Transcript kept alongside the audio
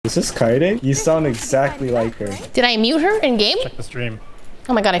Is this kyedae? You sound exactly like her. Did I mute her in game? Check the stream.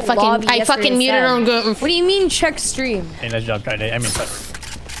 Oh my god, I fucking muted her on game. What do you mean check stream? Hey, nice job, kyedae. I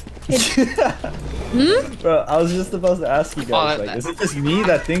mean, Bro, I was just about to ask you guys, like, is it just me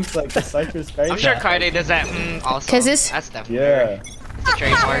that thinks like the Cypher's kyedae? I'm sure kyedae does that also. Cause this? That's definitely Yeah. it's a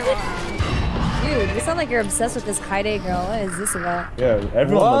trademark. Dude, you sound like you're obsessed with this kyedae girl. What is this about? Yeah,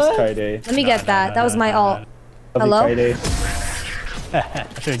 everyone loves kyedae. Let me get that. That was my alt. Love you, Hello? kyedae. I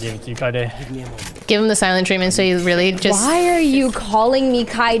should have given it to you, kyedae. Give him the silent treatment so you really just... Why are you calling me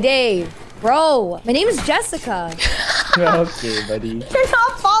kyedae? Bro, my name is Jessica. Okay, buddy. You're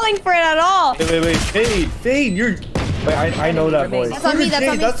not falling for it at all. Wait, Fade, you're... Wait, I know that voice. That's on me, that's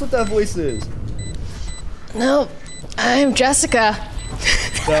on me. That's what that voice is. No, I'm Jessica.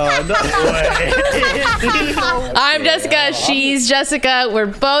 No way. I'm Jessica, she's Jessica, we're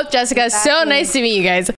both Jessica. So nice to meet you guys.